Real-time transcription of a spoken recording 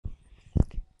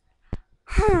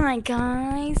Hi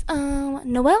guys.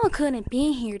 Noelle couldn't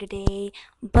be here today,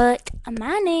 but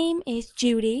my name is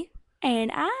Judy,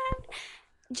 and I'm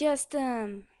just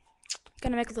gonna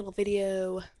make a little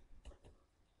video.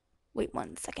 Wait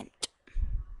 1 second.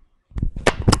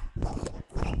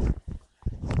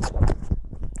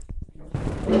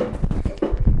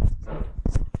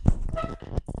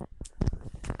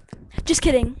 Just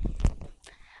kidding.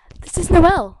 This is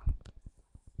Noelle,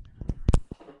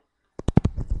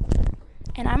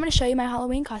 and I'm gonna show you my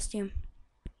Halloween costume.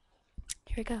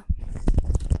 Here we go.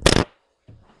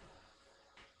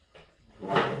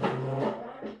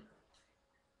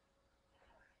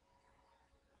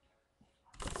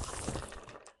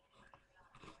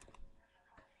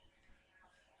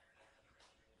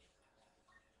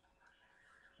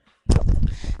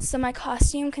 So my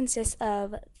costume consists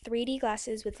of 3D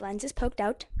glasses with lenses poked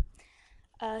out,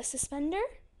 a suspender,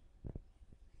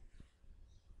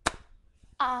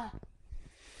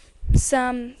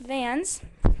 some Vans.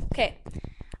 Okay,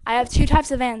 I have two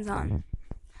types of Vans on.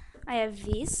 I have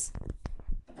these.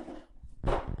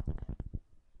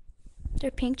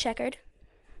 They're pink checkered.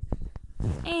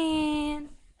 And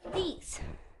these.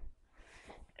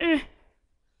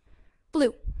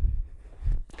 Blue.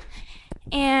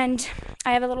 And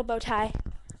I have a little bow tie.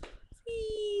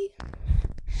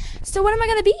 So what am I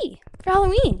going to be for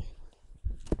Halloween?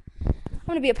 I'm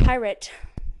going to be a pirate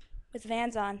with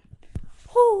Vans on.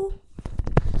 Woo.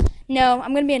 No,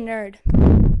 I'm going to be a nerd.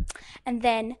 And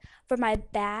then for my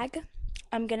bag,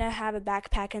 I'm going to have a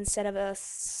backpack instead of a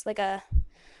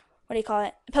what do you call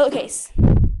it? A pillowcase.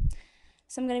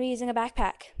 So I'm going to be using a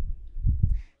backpack.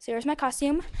 So here's my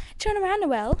costume. Turn around,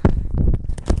 Noelle.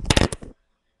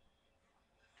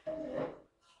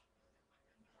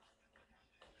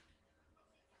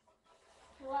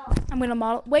 I'm going to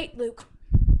model. Wait, Luke.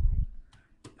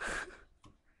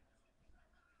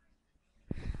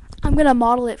 I'm going to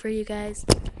model it for you guys.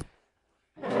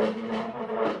 I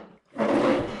know,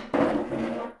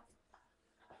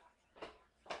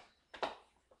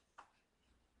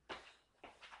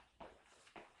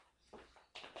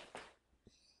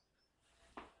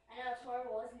 it's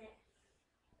horrible, isn't it?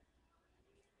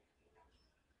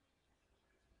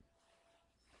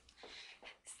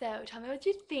 So tell me what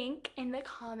you think in the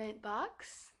comment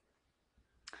box.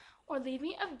 Or leave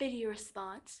me a video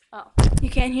response. Oh, you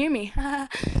can't hear me.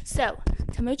 So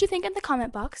tell me what you think in the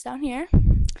comment box down here.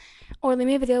 Or leave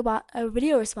me a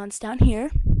video response down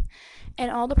here.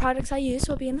 And all the products I use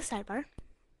will be in the sidebar.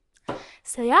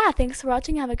 So yeah, thanks for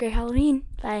watching. Have a great Halloween.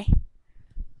 Bye.